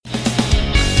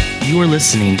You are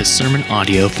listening to sermon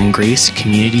audio from Grace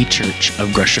Community Church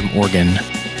of Gresham, Oregon.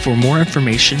 For more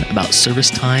information about service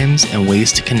times and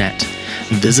ways to connect,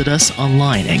 visit us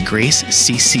online at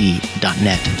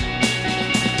gracecc.net.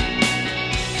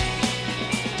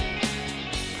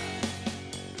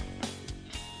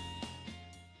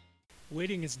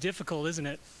 Waiting is difficult, isn't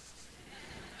it?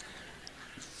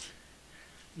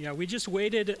 Yeah, we just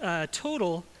waited a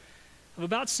total of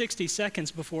about 60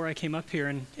 seconds before I came up here,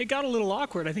 and it got a little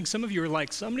awkward. I think some of you were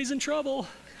like, somebody's in trouble.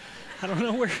 I don't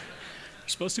know where. You're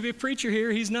supposed to be a preacher here.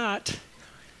 He's not.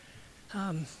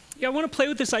 I want to play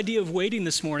with this idea of waiting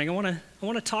this morning. I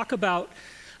want to talk about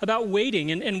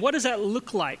waiting and what does that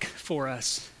look like for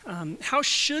us? How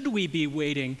should we be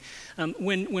waiting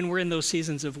when we're in those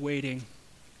seasons of waiting?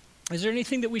 Is there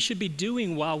anything that we should be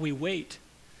doing while we wait?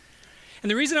 And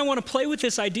the reason I want to play with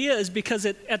this idea is because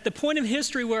at the point in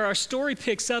history where our story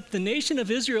picks up, the nation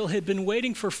of Israel had been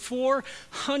waiting for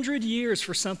 400 years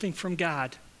for something from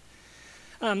God.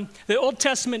 The Old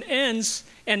Testament ends,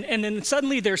 and then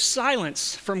suddenly there's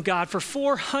silence from God for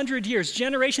 400 years.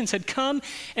 Generations had come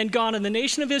and gone, and the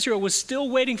nation of Israel was still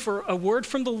waiting for a word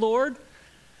from the Lord.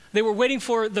 They were waiting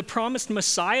for the promised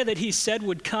Messiah that he said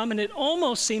would come, and it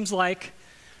almost seems like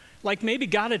maybe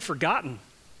God had forgotten.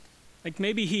 Like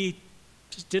maybe he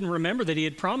just didn't remember that he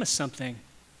had promised something.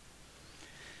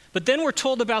 But then we're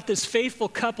told about this faithful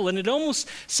couple, and it almost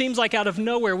seems like out of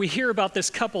nowhere we hear about this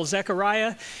couple,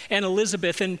 Zechariah and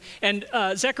Elizabeth. And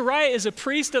Zechariah is a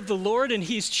priest of the Lord, and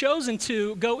he's chosen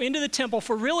to go into the temple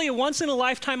for really a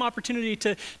once-in-a-lifetime opportunity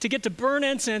to get to burn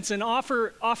incense and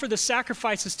offer the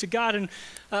sacrifices to God. And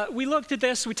we looked at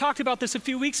this, we talked about this a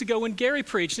few weeks ago when Gary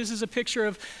preached. This is a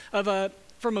picture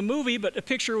from a movie, but a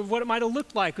picture of what it might have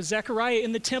looked like with Zechariah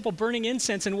in the temple burning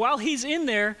incense. And while he's in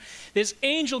there, this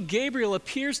angel Gabriel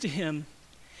appears to him,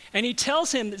 and he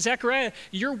tells him, Zechariah,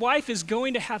 your wife is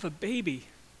going to have a baby.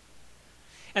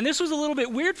 And this was a little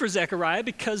bit weird for Zechariah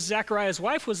because Zechariah's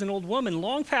wife was an old woman,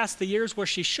 long past the years where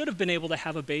she should have been able to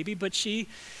have a baby, but she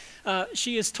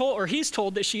is told, or he's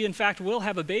told, that she in fact will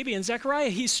have a baby. And Zechariah,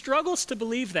 he struggles to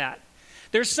believe that.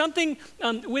 There's something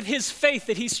with his faith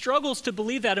that he struggles to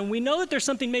believe that, and we know that there's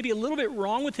something maybe a little bit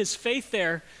wrong with his faith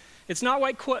there. It's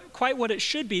not quite what it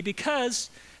should be, because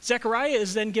Zechariah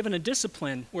is then given a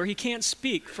discipline where he can't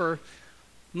speak for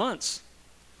months.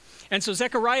 And so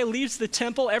Zechariah leaves the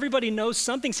temple. Everybody knows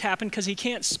something's happened because he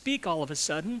can't speak all of a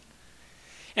sudden.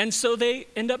 And so they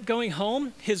end up going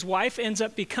home. His wife ends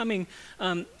up becoming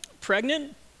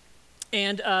pregnant.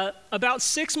 And about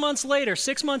 6 months later,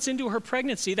 6 months into her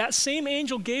pregnancy, that same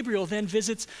angel Gabriel then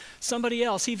visits somebody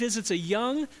else. He visits a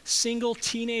young, single,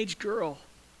 teenage girl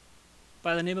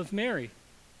by the name of Mary.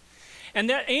 And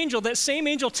that same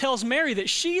angel tells Mary that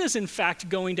she is in fact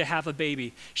going to have a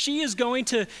baby. She is going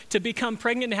to become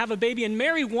pregnant and have a baby. And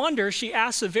Mary wonders, she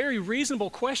asks a very reasonable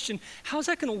question, how's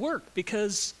that going to work?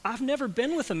 Because I've never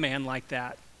been with a man like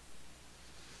that.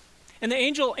 And the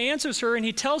angel answers her, and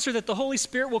he tells her that the Holy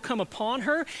Spirit will come upon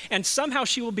her, and somehow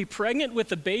she will be pregnant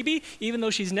with a baby, even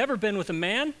though she's never been with a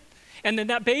man. And then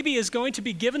that baby is going to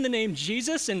be given the name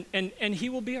Jesus, and he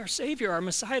will be our Savior, our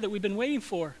Messiah that we've been waiting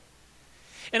for.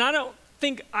 And I don't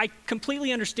think I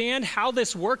completely understand how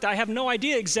this worked. I have no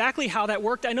idea exactly how that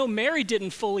worked. I know Mary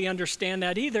didn't fully understand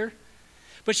that either.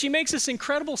 But she makes this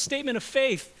incredible statement of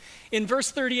faith. In verse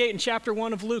 38 in chapter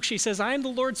 1 of Luke, she says, I am the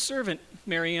Lord's servant,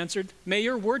 Mary answered. May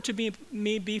your word to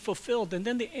me be fulfilled. And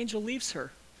then the angel leaves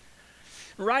her.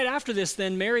 Right after this,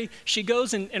 then, Mary, she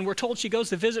goes, and we're told she goes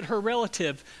to visit her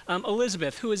relative,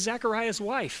 Elizabeth, who is Zechariah's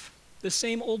wife, the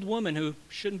same old woman who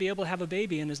shouldn't be able to have a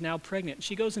baby and is now pregnant.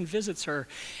 She goes and visits her.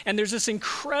 And there's this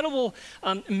incredible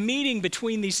meeting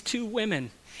between these two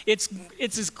women. It's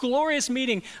this glorious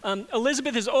meeting.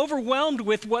 Elizabeth is overwhelmed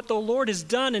with what the Lord has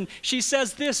done, and she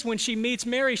says this when she meets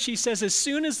Mary. She says, as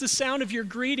soon as the sound of your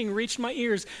greeting reached my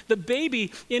ears, the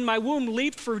baby in my womb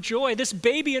leaped for joy. This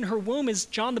baby in her womb is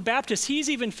John the Baptist.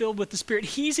 He's even filled with the Spirit.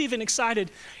 He's even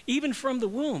excited, even from the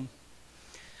womb.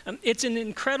 It's an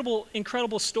incredible,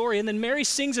 incredible story. And then Mary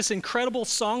sings this incredible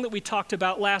song that we talked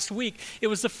about last week. It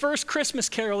was the first Christmas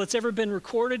carol that's ever been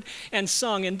recorded and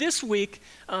sung. And this week,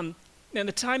 and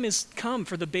the time has come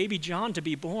for the baby John to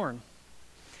be born.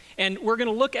 And we're going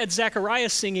to look at Zechariah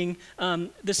singing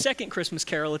the second Christmas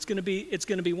carol. It's going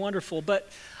to be wonderful. But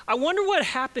I wonder what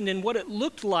happened and what it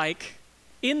looked like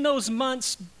in those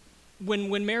months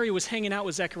when Mary was hanging out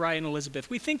with Zechariah and Elizabeth.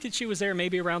 We think that she was there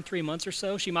maybe around 3 months or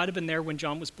so. She might have been there when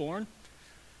John was born.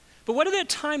 But what did that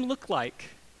time look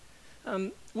like?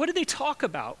 What did they talk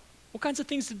about? What kinds of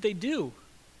things did they do?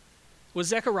 Was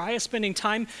Zechariah spending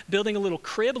time building a little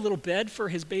crib, a little bed for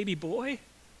his baby boy?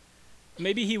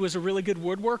 Maybe he was a really good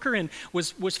woodworker and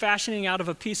was fashioning out of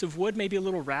a piece of wood, maybe a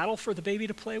little rattle for the baby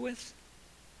to play with.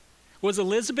 Was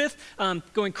Elizabeth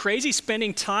going crazy,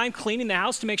 spending time cleaning the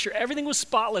house to make sure everything was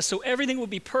spotless so everything would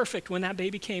be perfect when that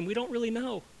baby came? We don't really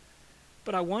know.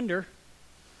 But I wonder,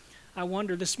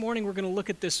 this morning we're going to look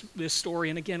at this story,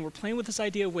 and again, we're playing with this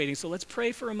idea of waiting. So let's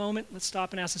pray for a moment. Let's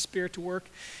stop and ask the Spirit to work,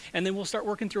 and then we'll start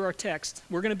working through our text.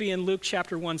 We're going to be in Luke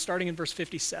chapter 1, starting in verse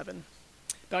 57.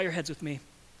 Bow your heads with me.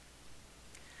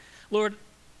 Lord,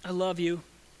 I love you.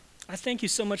 I thank you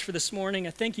so much for this morning.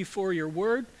 I thank you for your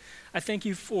word. I thank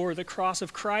you for the cross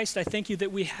of Christ. I thank you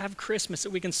that we have Christmas, that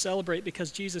we can celebrate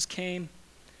because Jesus came.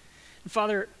 And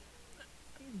Father,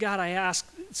 God, I ask,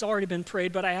 it's already been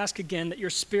prayed, but I ask again that your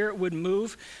Spirit would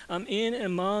move in,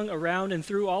 among, around, and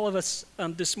through all of us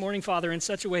this morning, Father, in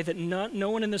such a way that no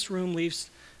one in this room leaves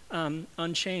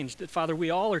unchanged. That, Father, we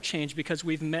all are changed because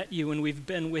we've met you and we've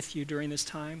been with you during this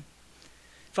time.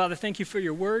 Father, thank you for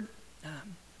your word.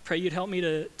 Pray you'd help me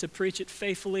to preach it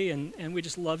faithfully, and we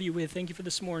just love you. We thank you for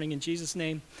this morning. In Jesus'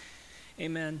 name,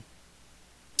 amen.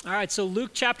 All right, so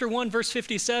Luke chapter 1, verse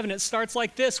 57, it starts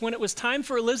like this. When it was time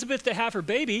for Elizabeth to have her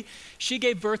baby, she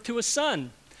gave birth to a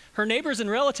son. Her neighbors and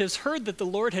relatives heard that the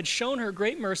Lord had shown her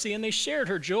great mercy, and they shared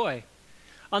her joy.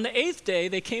 On the 8th day,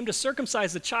 they came to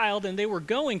circumcise the child, and they were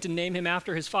going to name him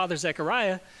after his father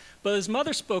Zechariah. But his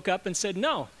mother spoke up and said,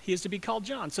 no, he is to be called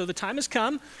John. So the time has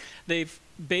come. They've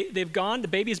gone. The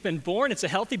baby has been born. It's a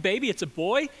healthy baby. It's a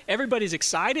boy. Everybody's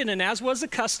excited. And as was the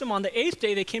custom, on the 8th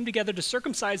day, they came together to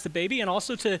circumcise the baby and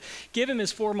also to give him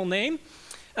his formal name.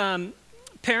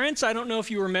 Parents, I don't know if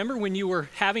you remember when you were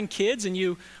having kids and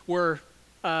you were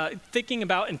thinking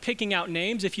about and picking out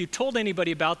names. If you told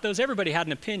anybody about those, everybody had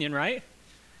an opinion, right?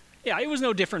 Yeah, it was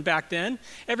no different back then.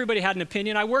 Everybody had an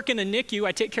opinion. I work in a NICU.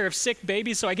 I take care of sick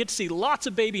babies, so I get to see lots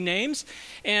of baby names.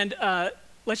 And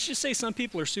let's just say some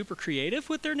people are super creative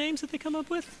with their names that they come up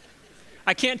with.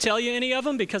 I can't tell you any of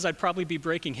them because I'd probably be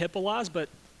breaking HIPAA laws, but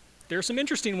there are some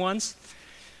interesting ones.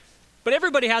 But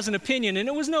everybody has an opinion, and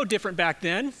it was no different back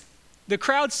then. The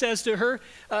crowd says to her,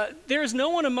 there is no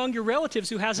one among your relatives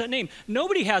who has that name.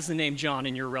 Nobody has the name John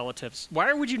in your relatives.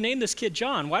 Why would you name this kid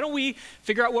John? Why don't we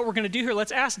figure out what we're going to do here?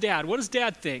 Let's ask Dad. What does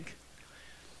Dad think?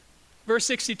 Verse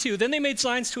 62, then they made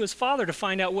signs to his father to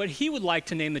find out what he would like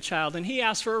to name the child, and he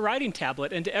asked for a writing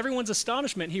tablet, and to everyone's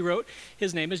astonishment, he wrote,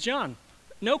 his name is John.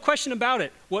 No question about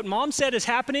it. What Mom said is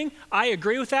happening. I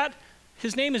agree with that.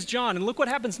 His name is John, and look what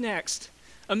happens next.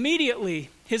 Immediately,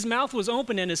 his mouth was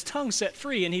open and his tongue set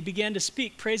free, and he began to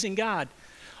speak, praising God.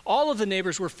 All of the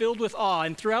neighbors were filled with awe,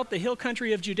 and throughout the hill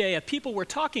country of Judea, people were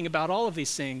talking about all of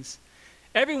these things.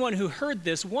 Everyone who heard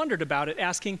this wondered about it,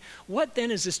 asking, what then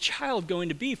is this child going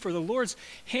to be? For the Lord's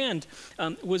hand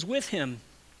was with him.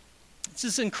 It's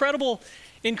this incredible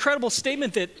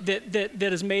statement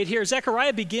that is made here.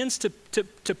 Zechariah begins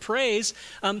to praise,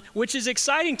 which is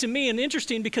exciting to me and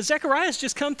interesting because Zechariah has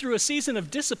just come through a season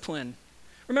of discipline.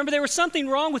 Remember, there was something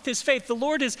wrong with his faith. The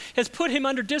Lord has put him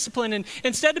under discipline, and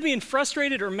instead of being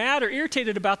frustrated or mad or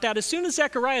irritated about that, as soon as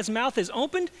Zechariah's mouth is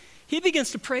opened, he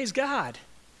begins to praise God.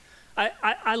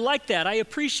 I like that. I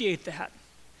appreciate that.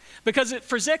 Because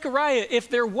for Zechariah, if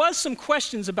there was some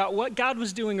questions about what God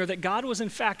was doing or that God was in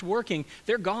fact working,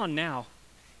 they're gone now.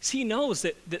 He knows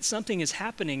that something is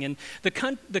happening, and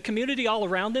the community all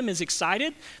around them is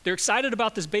excited. They're excited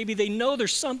about this baby. They know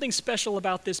there's something special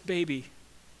about this baby.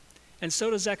 And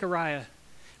so does Zechariah,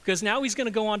 because now he's going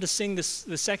to go on to sing the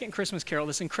second Christmas carol,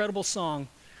 this incredible song.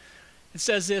 It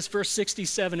says this, verse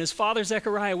 67, his father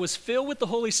Zechariah was filled with the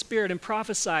Holy Spirit and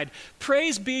prophesied,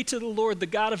 praise be to the Lord, the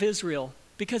God of Israel,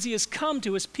 because he has come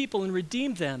to his people and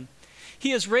redeemed them.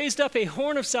 He has raised up a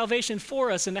horn of salvation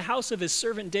for us in the house of his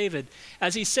servant David,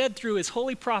 as he said through his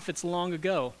holy prophets long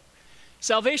ago.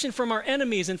 Salvation from our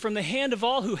enemies and from the hand of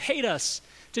all who hate us,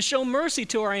 to show mercy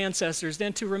to our ancestors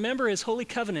and to remember his holy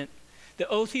covenant, the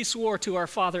oath he swore to our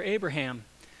father Abraham,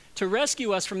 to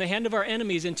rescue us from the hand of our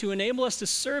enemies and to enable us to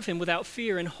serve him without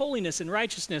fear in holiness and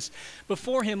righteousness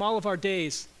before him all of our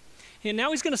days. And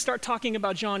now he's going to start talking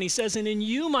about John. He says, and in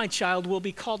you, my child, will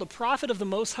be called a prophet of the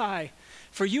Most High,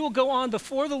 for you will go on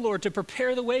before the Lord to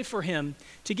prepare the way for him,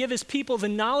 to give his people the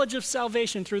knowledge of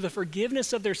salvation through the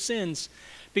forgiveness of their sins,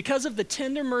 because of the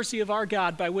tender mercy of our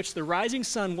God, by which the rising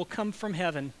sun will come from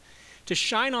heaven, to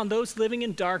shine on those living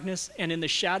in darkness and in the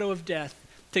shadow of death,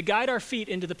 to guide our feet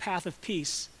into the path of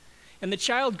peace. And the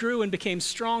child grew and became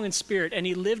strong in spirit, and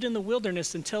he lived in the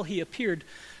wilderness until he appeared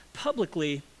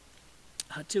publicly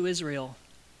to Israel.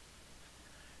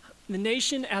 The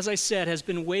nation, as I said, has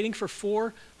been waiting for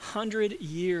 400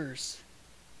 years.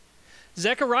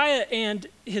 Zechariah and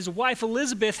his wife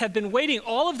Elizabeth have been waiting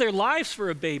all of their lives for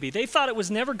a baby. They thought it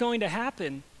was never going to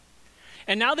happen.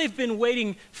 And now they've been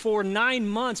waiting for 9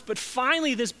 months, but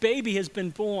finally this baby has been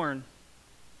born.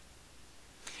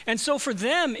 And so for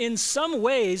them, in some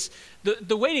ways,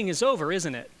 the waiting is over,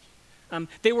 isn't it?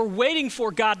 They were waiting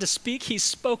for God to speak. He's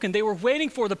spoken. They were waiting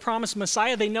for the promised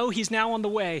Messiah. They know he's now on the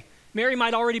way. Mary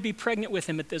might already be pregnant with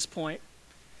him at this point.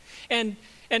 And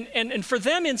for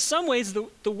them, in some ways,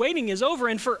 the waiting is over.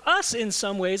 And for us, in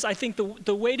some ways, I think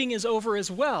the waiting is over as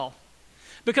well.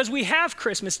 Because we have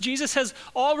Christmas. Jesus has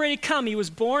already come. He was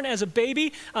born as a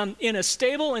baby in a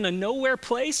stable in a nowhere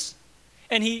place.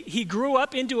 And he grew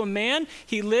up into a man.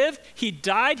 He lived. He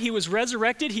died. He was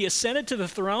resurrected. He ascended to the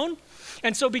throne.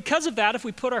 And so because of that, if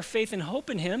we put our faith and hope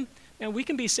in him, man, we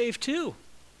can be saved too.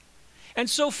 And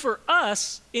so for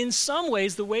us, in some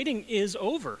ways, the waiting is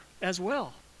over as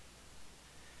well.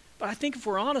 But I think if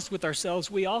we're honest with ourselves,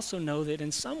 we also know that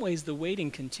in some ways the waiting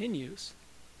continues.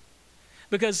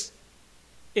 Because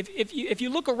if you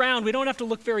look around, we don't have to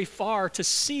look very far to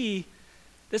see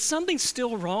that something's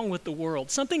still wrong with the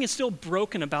world. Something is still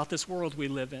broken about this world we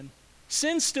live in.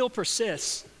 Sin still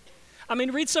persists. I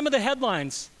mean, read some of the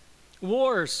headlines.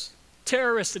 Wars,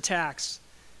 terrorist attacks,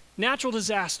 natural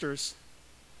disasters,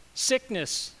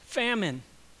 sickness, famine.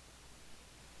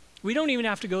 We don't even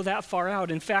have to go that far out.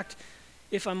 In fact,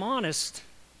 if I'm honest,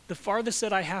 the farthest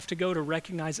that I have to go to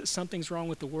recognize that something's wrong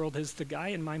with the world is the guy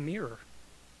in my mirror.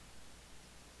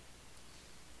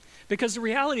 Because the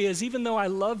reality is, even though I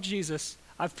love Jesus,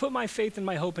 I've put my faith and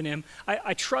my hope in him,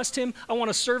 I trust him, I want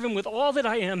to serve him with all that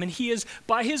I am, and he is,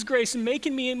 by his grace,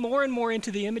 making me more and more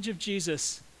into the image of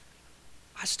Jesus.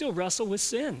 I still wrestle with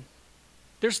sin.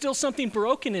 There's still something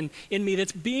broken in me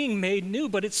that's being made new,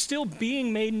 but it's still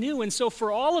being made new. And so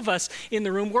for all of us in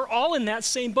the room, we're all in that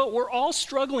same boat. We're all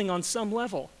struggling on some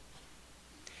level.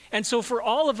 And so for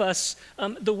all of us,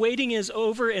 the waiting is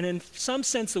over, and in some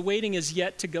sense, the waiting is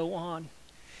yet to go on.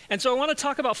 And so I want to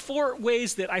talk about 4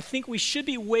 ways that I think we should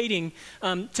be waiting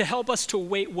to help us to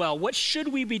wait well. What should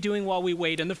we be doing while we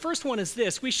wait? And the first one is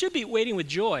this: we should be waiting with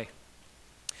joy.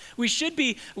 We should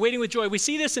be waiting with joy. We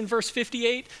see this in verse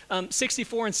 58,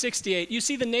 64, and 68. You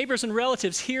see the neighbors and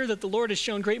relatives hear that the Lord has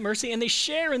shown great mercy, and they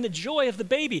share in the joy of the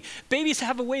baby. Babies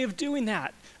have a way of doing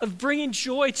that, of bringing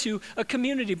joy to a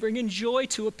community, bringing joy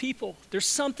to a people. There's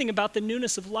something about the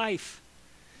newness of life.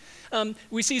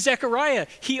 We see Zechariah.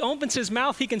 He opens his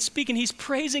mouth, he can speak, and he's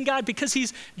praising God because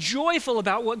he's joyful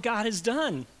about what God has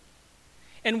done.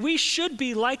 And we should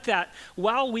be like that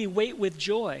while we wait with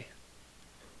joy,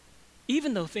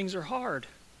 even though things are hard.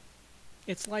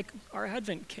 It's like our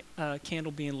Advent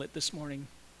candle being lit this morning.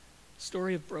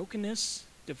 Story of brokenness,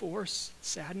 divorce,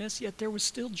 sadness, yet there was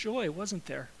still joy, wasn't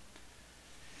there?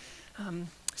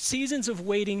 Seasons of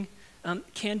waiting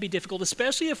can be difficult,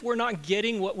 especially if we're not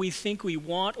getting what we think we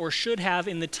want or should have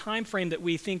in the time frame that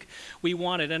we think we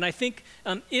wanted. And I think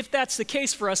if that's the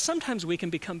case for us, sometimes we can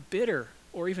become bitter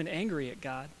or even angry at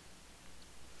God.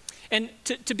 And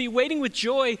to be waiting with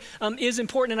joy is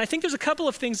important. And I think there's a couple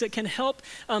of things that can help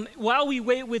while we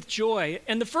wait with joy.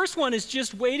 And the first one is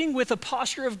just waiting with a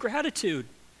posture of gratitude.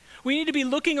 We need to be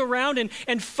looking around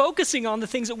and focusing on the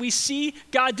things that we see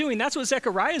God doing. That's what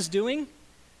Zechariah is doing.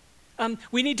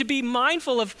 We need to be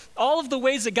mindful of all of the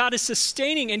ways that God is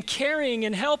sustaining and carrying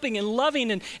and helping and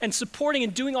loving and supporting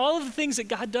and doing all of the things that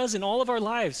God does in all of our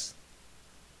lives.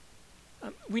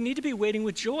 We need to be waiting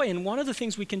with joy, and one of the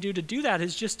things we can do to do that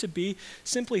is just to be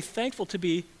simply thankful, to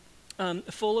be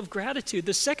full of gratitude.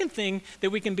 The second thing that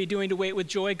we can be doing to wait with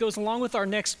joy goes along with our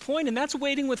next point, and that's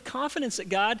waiting with confidence that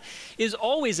God is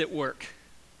always at work.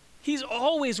 He's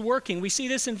always working. We see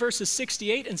this in verses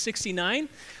 68 and 69. It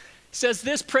says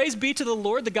this: "Praise be to the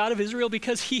Lord, the God of Israel,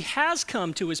 because he has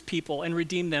come to his people and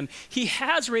redeemed them. He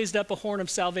has raised up a horn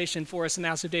of salvation for us in the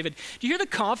house of David." Do you hear the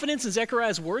confidence in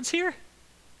Zechariah's words here?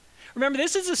 Remember,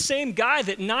 this is the same guy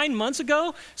that 9 months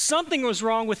ago, something was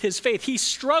wrong with his faith. He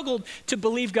struggled to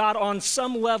believe God on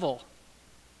some level.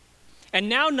 And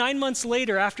now 9 months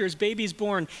later, after his baby's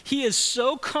born, he is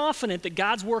so confident that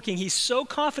God's working. He's so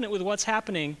confident with what's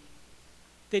happening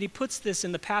that he puts this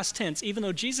in the past tense, even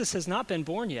though Jesus has not been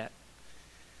born yet.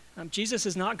 Jesus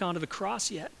has not gone to the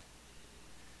cross yet.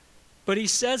 But he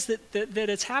says that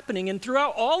it's happening. And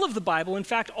throughout all of the Bible, in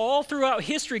fact, all throughout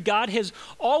history, God has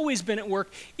always been at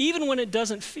work, even when it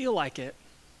doesn't feel like it.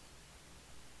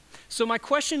 So my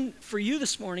question for you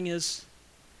this morning is,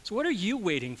 so what are you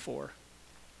waiting for?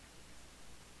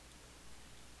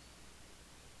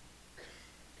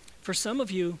 For some of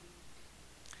you,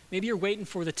 maybe you're waiting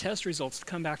for the test results to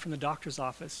come back from the doctor's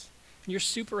office. And you're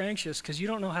super anxious because you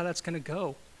don't know how that's going to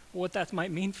go, or what that might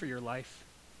mean for your life.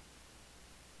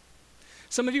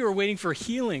 Some of you are waiting for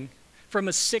healing from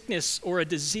a sickness or a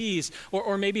disease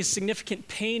or maybe significant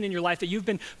pain in your life that you've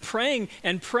been praying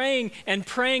and praying and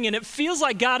praying, and it feels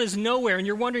like God is nowhere, and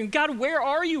you're wondering, God, where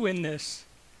are you in this?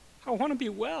 I want to be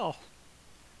well.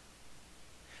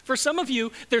 For some of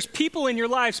you, there's people in your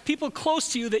lives, people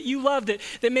close to you that you love, that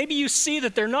maybe you see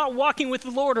that they're not walking with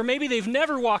the Lord, or maybe they've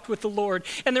never walked with the Lord,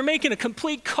 and they're making a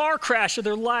complete car crash of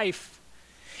their life.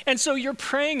 And so you're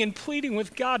praying and pleading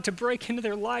with God to break into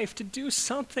their life, to do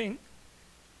something.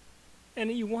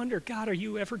 And you wonder, God, are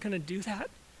you ever going to do that?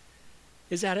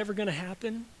 Is that ever going to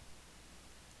happen?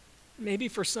 Maybe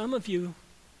for some of you,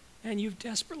 and you've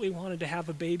desperately wanted to have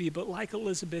a baby, but like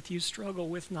Elizabeth, you struggle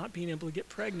with not being able to get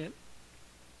pregnant.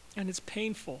 And it's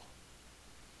painful.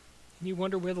 And you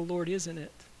wonder where the Lord is in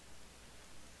it.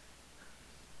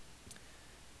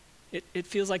 It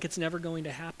feels like it's never going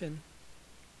to happen.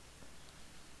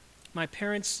 My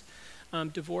parents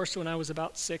divorced when I was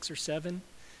about 6 or 7.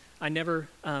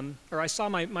 I saw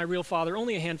my real father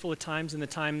only a handful of times in the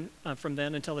time from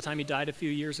then until the time he died a few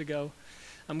years ago.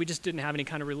 We just didn't have any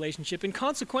kind of relationship, and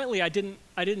consequently, I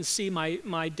didn't see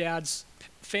my dad's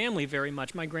family very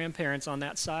much. My grandparents on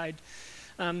that side,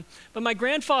 but my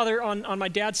grandfather on my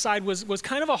dad's side was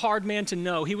kind of a hard man to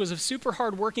know. He was a super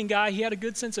hard-working guy. He had a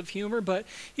good sense of humor, but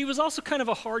he was also kind of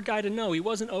a hard guy to know. He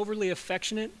wasn't overly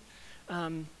affectionate.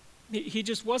 He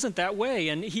just wasn't that way.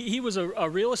 And he was a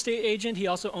real estate agent. He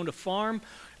also owned a farm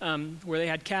where they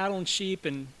had cattle and sheep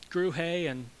and grew hay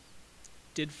and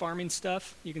did farming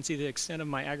stuff. You can see the extent of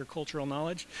my agricultural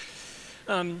knowledge.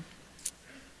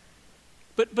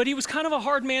 But he was kind of a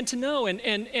hard man to know.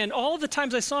 And all of the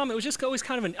times I saw him, it was just always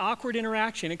kind of an awkward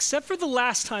interaction, except for the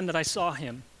last time that I saw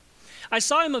him. I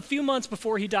saw him a few months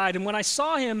before he died, and when I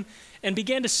saw him and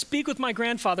began to speak with my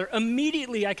grandfather,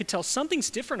 immediately I could tell something's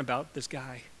different about this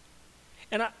guy.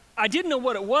 And I didn't know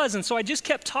what it was, and so I just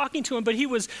kept talking to him, but he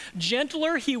was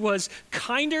gentler, he was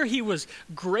kinder, he was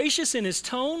gracious in his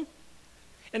tone.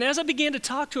 And as I began to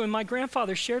talk to him, my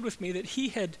grandfather shared with me that he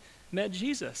had met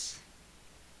Jesus.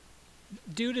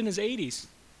 Dude in his 80s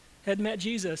had met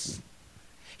Jesus.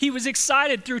 He was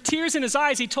excited. Through tears in his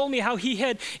eyes, he told me how he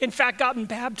had, in fact, gotten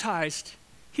baptized.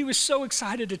 He was so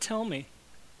excited to tell me.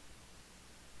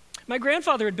 My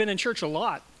grandfather had been in church a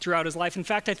lot throughout his life. In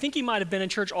fact, I think he might have been in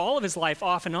church all of his life,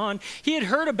 off and on. He had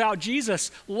heard about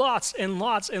Jesus lots and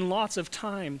lots and lots of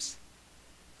times,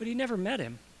 but he never met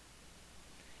him.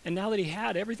 And now that he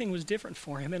had, everything was different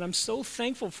for him. And I'm so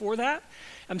thankful for that.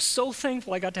 I'm so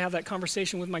thankful I got to have that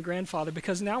conversation with my grandfather,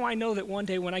 because now I know that one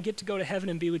day when I get to go to heaven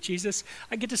and be with Jesus,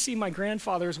 I get to see my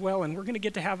grandfather as well, and we're going to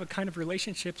get to have a kind of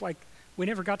relationship like we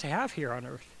never got to have here on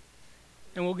earth.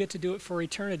 And we'll get to do it for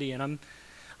eternity, and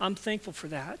I'm thankful for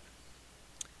that.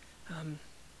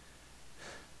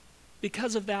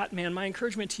 Because of that, man, my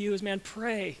encouragement to you is, man,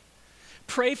 pray.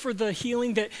 Pray for the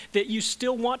healing that you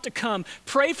still want to come.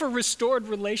 Pray for restored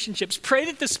relationships. Pray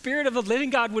that the Spirit of the living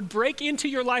God would break into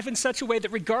your life in such a way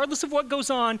that regardless of what goes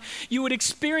on, you would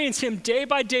experience him day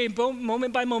by day,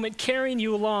 moment by moment, carrying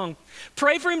you along.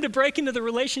 Pray for him to break into the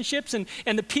relationships and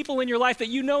the people in your life that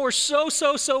you know are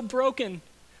so broken.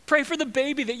 Pray for the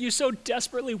baby that you so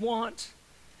desperately want.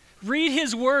 Read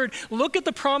his word. Look at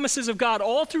the promises of God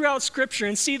all throughout Scripture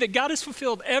and see that God has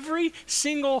fulfilled every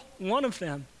single one of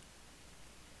them.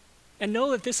 And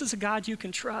know that this is a God you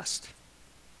can trust.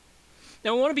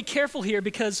 Now, I want to be careful here,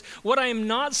 because what I am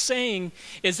not saying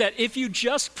is that if you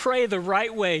just pray the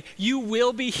right way, you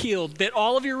will be healed, that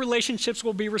all of your relationships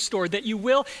will be restored, that you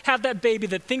will have that baby,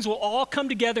 that things will all come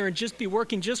together and just be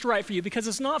working just right for you, because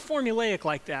it's not formulaic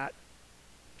like that.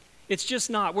 It's just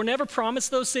not. We're never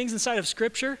promised those things inside of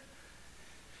Scripture,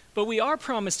 but we are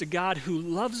promised a God who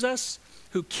loves us,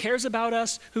 who cares about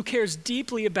us, who cares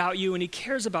deeply about you, and he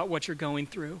cares about what you're going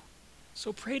through.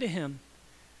 So pray to him.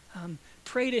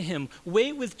 Pray to him.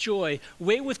 Wait with joy.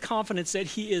 Wait with confidence that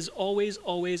he is always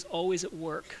at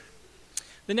work.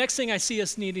 The next thing I see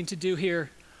us needing to do here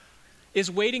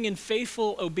is waiting in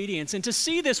faithful obedience. And to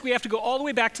see this, we have to go all the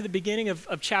way back to the beginning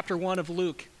of chapter 1 of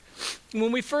Luke.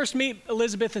 When we first meet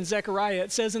Elizabeth and Zechariah,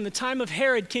 it says, in the time of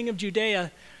Herod, king of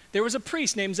Judea, there was a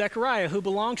priest named Zechariah who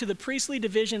belonged to the priestly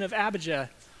division of Abijah.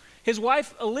 His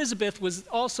wife Elizabeth was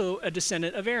also a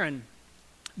descendant of Aaron.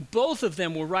 Both of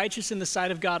them were righteous in the sight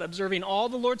of God, observing all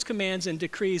the Lord's commands and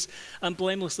decrees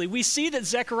blamelessly. We see that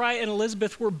Zechariah and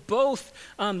Elizabeth were both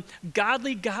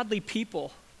godly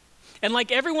people. And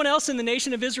like everyone else in the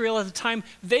nation of Israel at the time,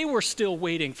 they were still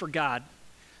waiting for God.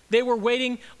 They were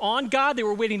waiting on God. They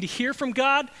were waiting to hear from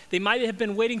God. They might have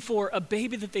been waiting for a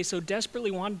baby that they so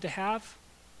desperately wanted to have,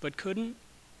 but couldn't.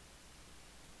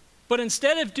 But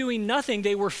instead of doing nothing,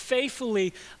 they were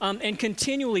faithfully and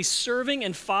continually serving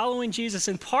and following Jesus.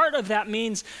 And part of that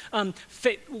means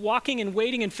walking and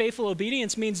waiting in faithful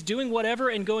obedience means doing whatever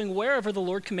and going wherever the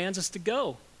Lord commands us to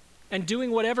go and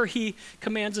doing whatever he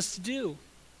commands us to do.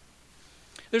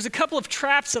 There's a couple of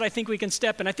traps that I think we can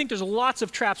step in. I think there's lots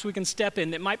of traps we can step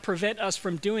in that might prevent us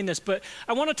from doing this, but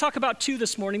I want to talk about two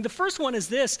this morning. The first one is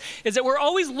this, is that we're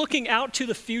always looking out to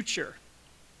the future.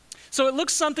 So it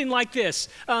looks something like this.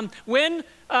 When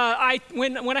I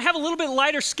have a little bit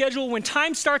lighter schedule, when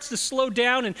time starts to slow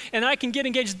down and I can get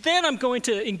engaged, then I'm going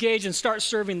to engage and start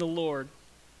serving the Lord.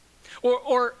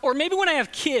 Or maybe when I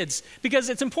have kids, because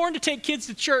it's important to take kids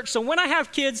to church. So when I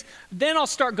have kids, then I'll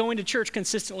start going to church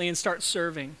consistently and start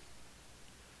serving.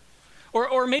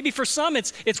 Or maybe for some,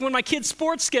 it's when my kids'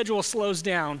 sports schedule slows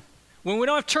down. When we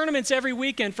don't have tournaments every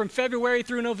weekend from February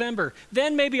through November,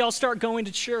 then maybe I'll start going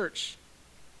to church.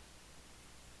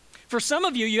 For some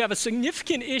of you, you have a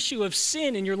significant issue of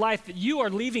sin in your life that you are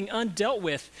leaving undealt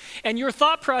with. And your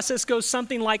thought process goes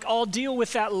something like, I'll deal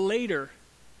with that later.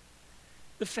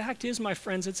 The fact is, my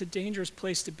friends, it's a dangerous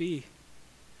place to be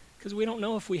because we don't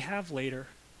know if we have later.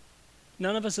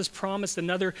 None of us has promised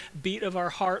another beat of our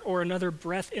heart or another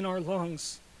breath in our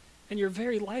lungs. And your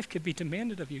very life could be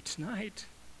demanded of you tonight.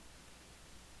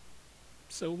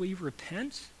 So we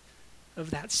repent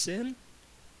of that sin.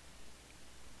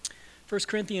 1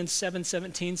 Corinthians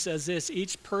 7:17 says this,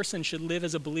 each person should live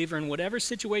as a believer in whatever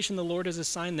situation the Lord has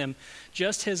assigned them,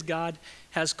 just as God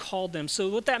has called them. So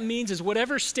what that means is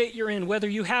whatever state you're in, whether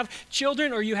you have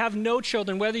children or you have no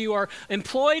children, whether you are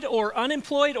employed or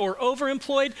unemployed or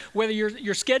overemployed, whether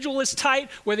your schedule is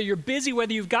tight, whether you're busy,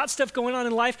 whether you've got stuff going on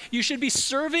in life, you should be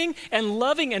serving and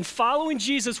loving and following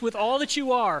Jesus with all that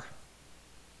you are.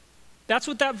 That's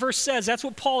what that verse says. That's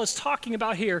what Paul is talking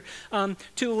about here to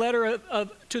the letter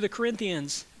to the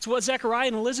Corinthians. It's what Zechariah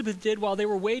and Elizabeth did while they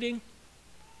were waiting.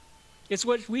 It's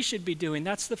what we should be doing.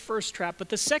 That's the first trap. But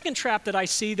the second trap that I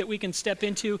see that we can step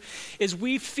into is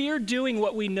we fear doing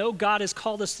what we know God has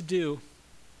called us to do.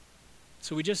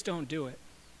 So we just don't do it.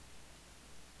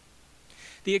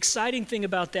 The exciting thing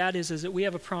about that is that we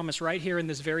have a promise right here in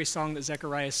this very song that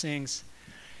Zechariah sings.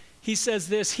 He says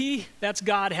this, that's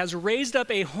God, has raised up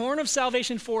a horn of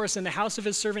salvation for us in the house of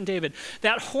his servant David.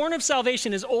 That horn of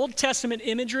salvation is Old Testament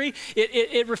imagery.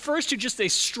 It refers to just a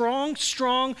strong,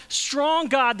 strong, strong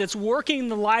God that's working in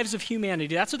the lives of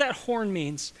humanity. That's what that horn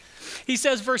means. He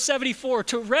says, verse 74,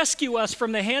 to rescue us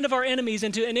from the hand of our enemies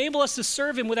and to enable us to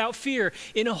serve him without fear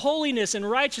in holiness and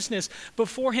righteousness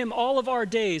before him all of our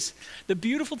days. The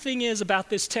beautiful thing is about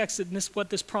this text and what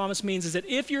this promise means is that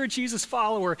if you're a Jesus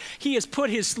follower, he has put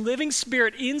his living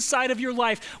spirit inside of your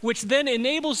life, which then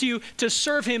enables you to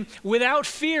serve him without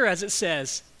fear, as it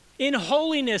says, in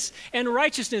holiness and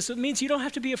righteousness. It means you don't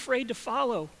have to be afraid to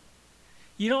follow.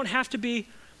 You don't have to be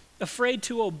afraid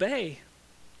to obey.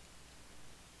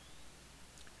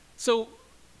 So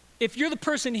if you're the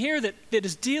person here that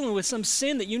is dealing with some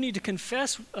sin that you need to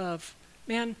confess of,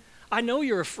 man, I know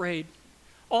you're afraid.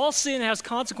 All sin has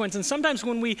consequence, and sometimes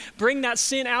when we bring that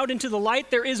sin out into the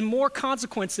light, there is more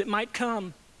consequence that might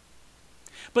come.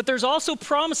 But there's also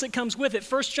promise that comes with it.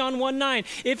 1 John 1:9,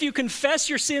 if you confess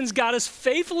your sins, God is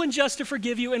faithful and just to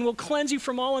forgive you and will cleanse you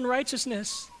from all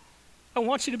unrighteousness. I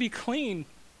want you to be clean.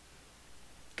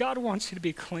 God wants you to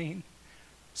be clean.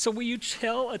 So will you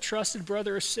tell a trusted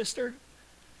brother or sister?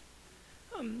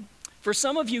 For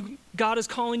some of you, God is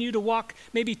calling you to walk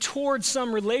maybe towards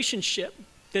some relationship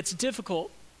that's difficult.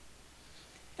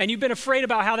 And you've been afraid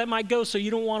about how that might go, so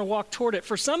you don't want to walk toward it.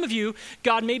 For some of you,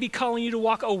 God may be calling you to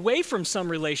walk away from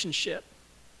some relationship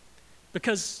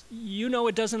because you know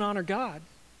it doesn't honor God,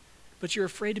 but you're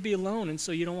afraid to be alone, and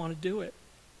so you don't want to do it.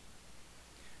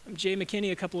 Jay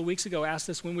McKinney a couple of weeks ago asked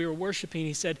us when we were worshiping,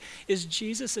 he said, is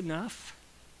Jesus enough?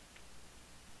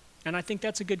 And I think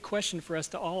that's a good question for us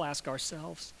to all ask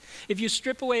ourselves. If you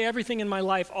strip away everything in my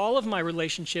life, all of my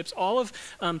relationships, all of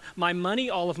my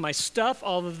money, all of my stuff,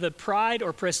 all of the pride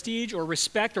or prestige or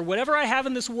respect or whatever I have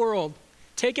in this world,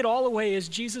 take it all away, is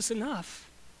Jesus enough?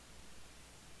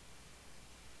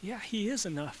 Yeah, he is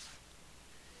enough.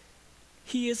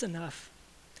 He is enough.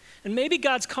 And maybe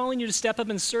God's calling you to step up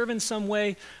and serve in some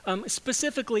way,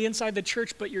 specifically inside the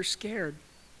church, but you're scared.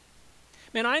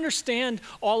 Man, I understand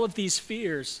all of these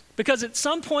fears because at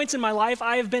some points in my life,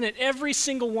 I have been at every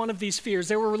single one of these fears.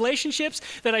 There were relationships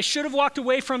that I should have walked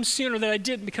away from sooner that I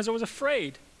didn't because I was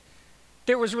afraid.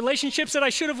 There was relationships that I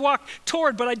should have walked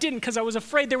toward, but I didn't because I was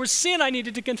afraid. There was sin I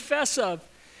needed to confess of,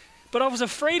 but I was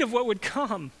afraid of what would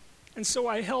come, and so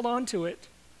I held on to it.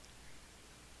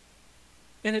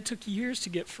 And it took years to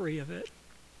get free of it.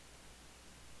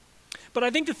 But I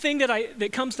think the thing that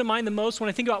comes to mind the most when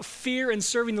I think about fear and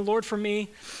serving the Lord for me,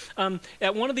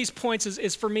 at one of these points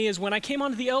is for me is when I came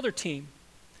onto the elder team.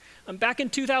 Back in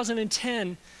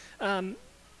 2010,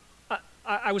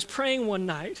 I was praying one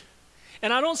night,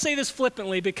 and I don't say this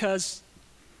flippantly because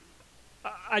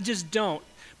I just don't,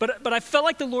 but I felt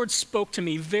like the Lord spoke to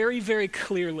me very, very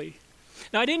clearly.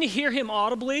 Now, I didn't hear him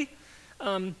audibly,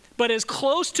 but as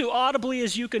close to audibly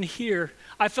as you can hear,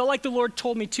 I felt like the Lord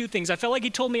told me two things. I felt like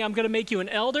he told me, I'm going to make you an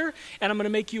elder, and I'm going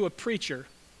to make you a preacher.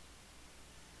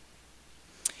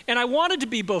 And I wanted to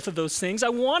be both of those things. I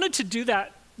wanted to do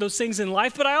those things in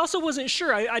life, but I also wasn't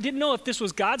sure. I didn't know if this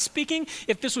was God speaking,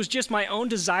 if this was just my own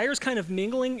desires kind of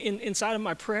mingling inside of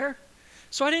my prayer.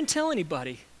 So I didn't tell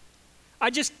anybody.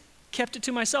 I just kept it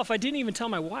to myself. I didn't even tell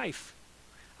my wife.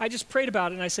 I just prayed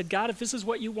about it, and I said, God, if this is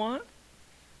what you want,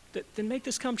 then make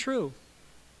this come true.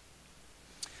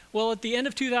 Well, at the end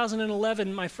of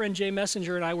 2011, my friend Jay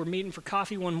Messenger and I were meeting for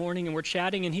coffee one morning, and we're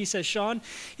chatting, and he says, Sean,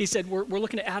 he said, we're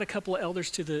looking to add a couple of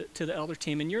elders to the elder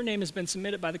team, and your name has been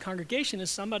submitted by the congregation as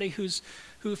somebody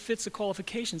who fits the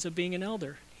qualifications of being an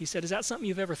elder. He said, is that something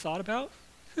you've ever thought about?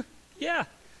 Yeah,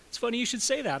 it's funny you should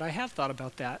say that. I have thought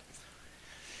about that.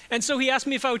 And so he asked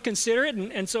me if I would consider it,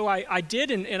 and so I did,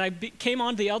 and I came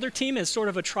on the elder team as sort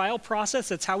of a trial process.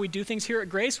 That's how we do things here at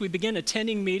Grace. We begin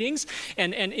attending meetings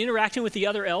and interacting with the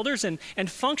other elders and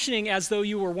functioning as though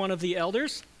you were one of the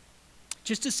elders,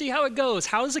 just to see how it goes.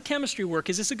 How does the chemistry work?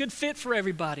 Is this a good fit for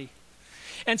everybody?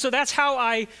 And so that's how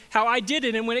I did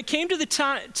it. And when it came to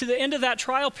the end of that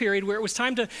trial period, where it was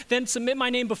time to then submit my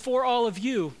name before all of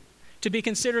you, to be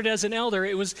considered as an elder,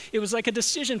 it was like a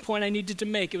decision point I needed to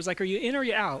make. It was like, are you in or are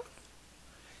you out?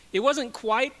 It wasn't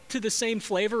quite to the same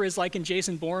flavor as like in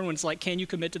Jason Bourne when it's like, can you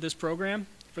commit to this program?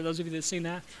 For those of you that have seen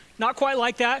that. Not quite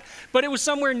like that, but it was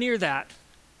somewhere near that.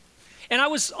 And I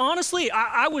was, honestly,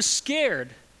 I was scared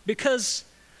because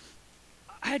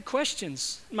I had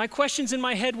questions. My questions in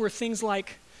my head were things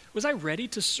like, was I ready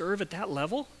to serve at that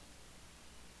level?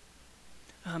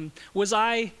 Was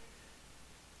I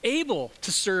able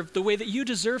to serve the way that you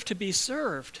deserve to be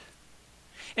served?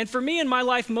 And for me in my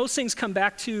life, most things come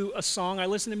back to a song. I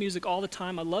listen to music all the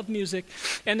time. I love music.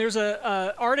 And there's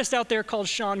a artist out there called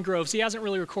Sean Groves. He hasn't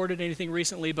really recorded anything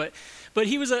recently, but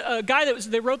he was a guy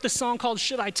that wrote this song called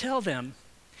Should I Tell Them?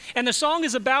 And the song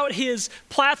is about his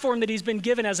platform that he's been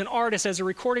given as an artist, as a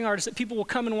recording artist that people will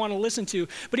come and want to listen to.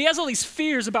 But he has all these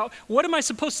fears about, what am I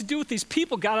supposed to do with these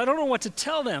people, God? I don't know what to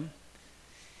tell them.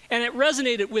 And it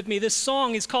resonated with me. This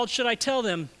song is called Should I Tell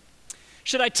Them?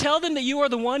 Should I tell them that you are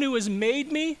the one who has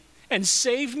made me and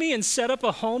saved me and set up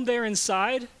a home there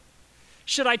inside?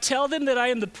 Should I tell them that I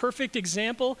am the perfect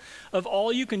example of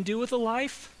all you can do with a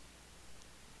life?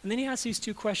 And then he asks these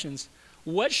two questions.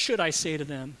 What should I say to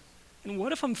them? And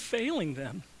what if I'm failing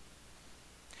them?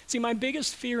 See, my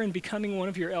biggest fear in becoming one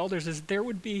of your elders is there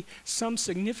would be some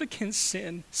significant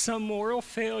sin, some moral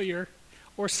failure,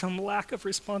 or some lack of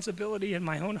responsibility in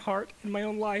my own heart, in my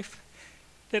own life,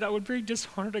 that I would bring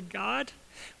dishonor to God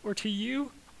or to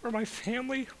you or my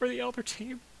family or the elder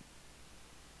team.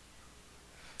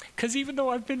 Because even though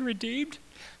I've been redeemed,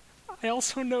 I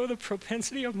also know the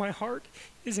propensity of my heart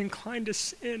is inclined to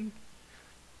sin.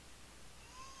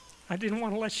 I didn't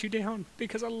want to let you down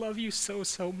because I love you so,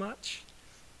 so much.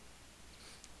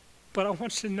 But I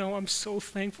want you to know I'm so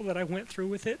thankful that I went through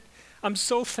with it. I'm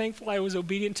so thankful I was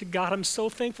obedient to God. I'm so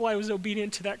thankful I was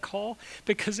obedient to that call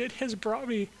because it has brought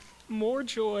me more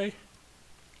joy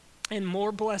and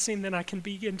more blessing than I can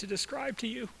begin to describe to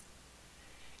you.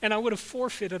 And I would have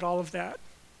forfeited all of that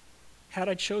had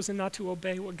I chosen not to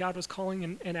obey what God was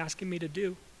calling and asking me to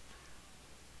do.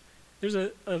 There's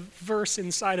a verse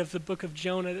inside of the book of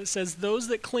Jonah that says, those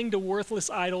that cling to worthless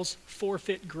idols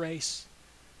forfeit grace.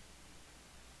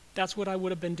 That's what I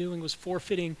would have been doing, was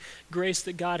forfeiting grace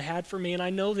that God had for me. And I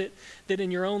know that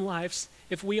in your own lives,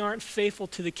 if we aren't faithful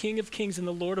to the King of Kings and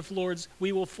the Lord of Lords,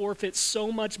 we will forfeit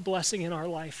so much blessing in our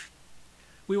life.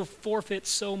 We will forfeit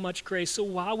so much grace. So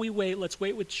while we wait, let's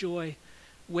wait with joy.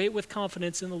 Wait with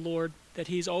confidence in the Lord that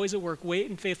he's always at work. Wait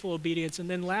in faithful obedience. And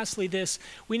then lastly this,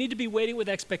 we need to be waiting with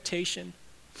expectation.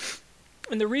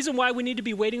 And the reason why we need to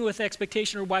be waiting with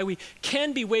expectation, or why we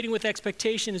can be waiting with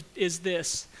expectation, is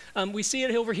this. We see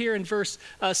it over here in verse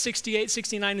 68,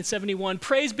 69, and 71.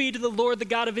 Praise be to the Lord, the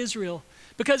God of Israel,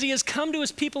 because he has come to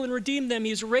his people and redeemed them. He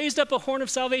has raised up a horn of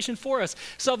salvation for us,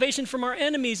 salvation from our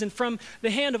enemies and from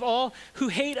the hand of all who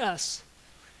hate us.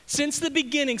 Since the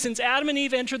beginning, since Adam and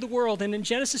Eve entered the world, and in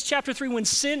Genesis chapter 3, when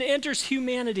sin enters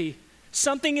humanity,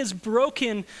 something is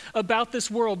broken about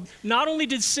this world. Not only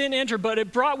did sin enter, but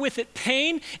it brought with it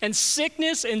pain and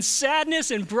sickness and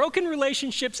sadness and broken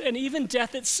relationships and even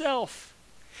death itself.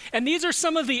 And these are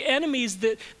some of the enemies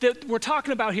that we're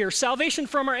talking about here. Salvation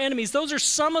from our enemies. Those are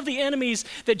some of the enemies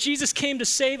that Jesus came to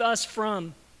save us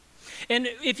from. And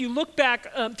if you look back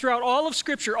throughout all of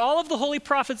Scripture, all of the holy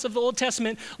prophets of the Old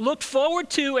Testament looked forward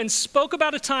to and spoke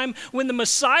about a time when the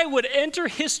Messiah would enter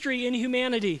history in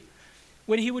humanity,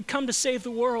 when he would come to save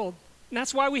the world. And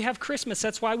that's why we have Christmas.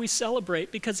 That's why we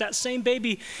celebrate, because that same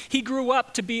baby, he grew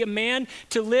up to be a man,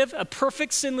 to live a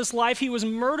perfect, sinless life. He was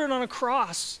murdered on a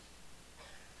cross.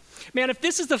 Man, if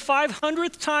this is the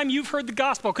 500th time you've heard the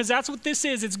gospel, because that's what this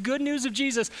is, it's good news of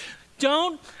Jesus,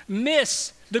 don't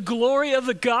miss the glory of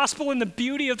the gospel and the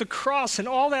beauty of the cross and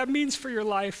all that means for your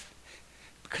life,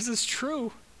 because it's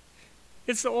true.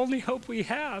 It's the only hope we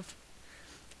have.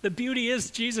 The beauty is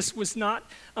Jesus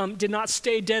did not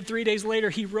stay dead 3 days later.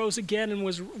 He rose again and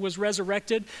was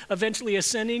resurrected, eventually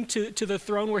ascending to the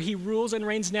throne where he rules and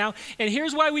reigns now. And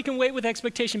here's why we can wait with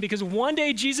expectation, because one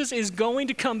day Jesus is going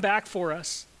to come back for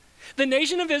us. The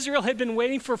nation of Israel had been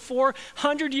waiting for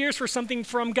 400 years for something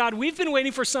from God. We've been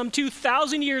waiting for some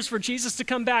 2,000 years for Jesus to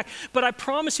come back. But I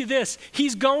promise you this,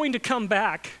 he's going to come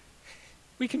back.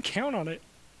 We can count on it.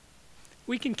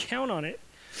 We can count on it.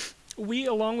 We,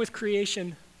 along with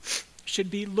creation, should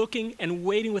be looking and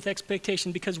waiting with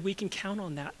expectation, because we can count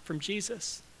on that from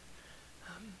Jesus.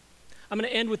 I'm going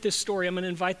to end with this story. I'm going to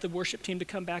invite the worship team to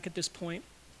come back at this point.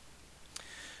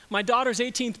 My daughter's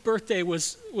 18th birthday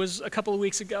was a couple of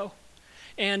weeks ago.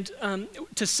 And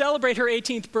to celebrate her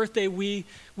 18th birthday, we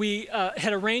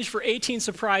had arranged for 18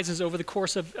 surprises over the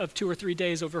course of 2 or 3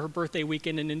 days over her birthday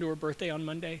weekend and into her birthday on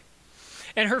Monday.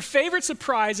 And her favorite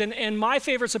surprise, and my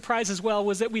favorite surprise as well,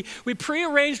 was that we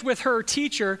prearranged with her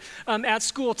teacher at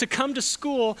school to come to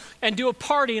school and do a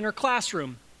party in her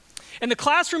classroom. And the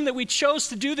classroom that we chose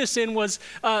to do this in was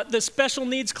the special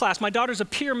needs class. My daughter's a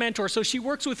peer mentor, so she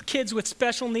works with kids with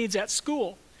special needs at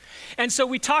school. And so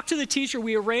we talked to the teacher.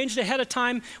 We arranged ahead of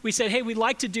time. We said, hey, we'd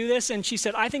like to do this. And she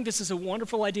said, I think this is a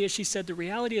wonderful idea. She said, the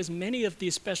reality is many of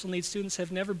these special needs students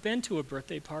have never been to a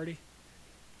birthday party.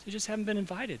 They just haven't been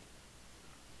invited.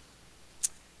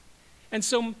 And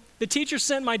so the teacher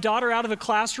sent my daughter out of the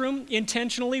classroom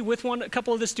intentionally with a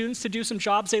couple of the students to do some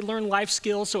jobs. They learned life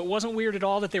skills, so it wasn't weird at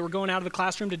all that they were going out of the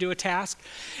classroom to do a task.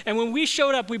 And when we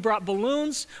showed up, we brought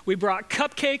balloons, we brought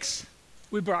cupcakes,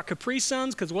 we brought Capri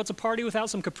Suns, because what's a party without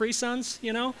some Capri Suns,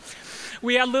 you know?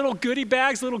 We had little goodie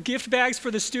bags, little gift bags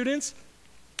for the students.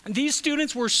 And these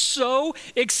students were so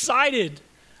excited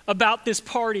about this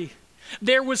party.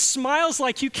 There was smiles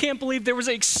like you can't believe. There was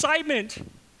excitement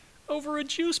over a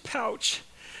juice pouch.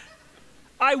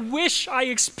 I wish I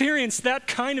experienced that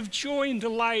kind of joy and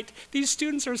delight. These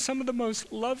students are some of the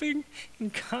most loving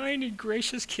and kind and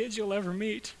gracious kids you'll ever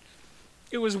meet.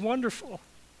 It was wonderful.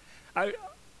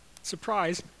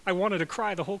 Surprise, I wanted to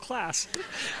cry the whole class.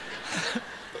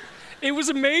 It was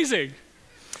amazing.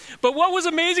 But what was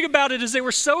amazing about it is they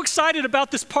were so excited about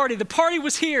this party. The party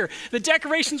was here. The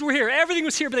decorations were here. Everything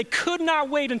was here, but they could not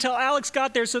wait until Alex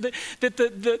got there so that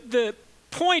the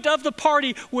point of the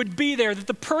party would be there, that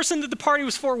the person that the party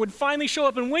was for would finally show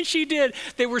up. And when she did,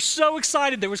 they were so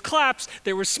excited. There was claps,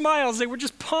 there were smiles. They were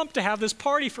just pumped to have this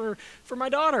party for my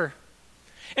daughter.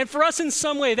 And for us in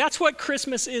some way, that's what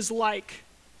Christmas is like.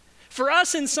 For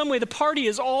us in some way, the party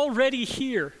is already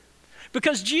here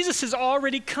because Jesus has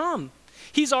already come.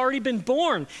 He's already been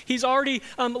born. He's already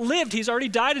lived. He's already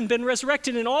died and been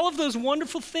resurrected and all of those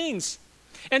wonderful things.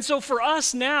 And so for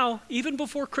us now, even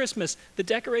before Christmas, the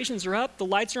decorations are up, the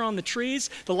lights are on the trees,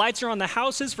 the lights are on the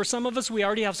houses. For some of us, we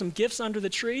already have some gifts under the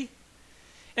tree.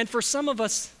 And for some of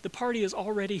us, the party is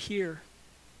already here.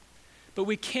 But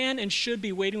we can and should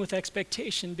be waiting with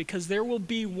expectation because there will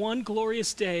be one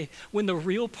glorious day when the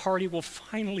real party will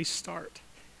finally start.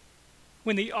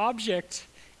 When the object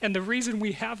and the reason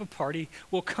we have a party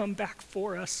will come back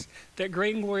for us. That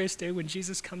great and glorious day when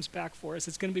Jesus comes back for us.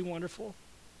 It's going to be wonderful.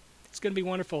 It's going to be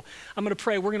wonderful. I'm going to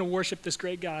pray. We're going to worship this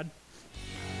great God.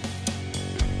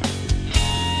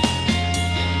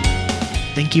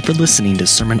 Thank you for listening to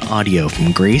sermon audio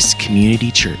from Grace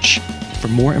Community Church. For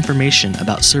more information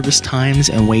about service times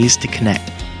and ways to connect,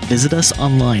 visit us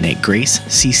online at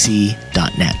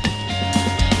gracecc.net.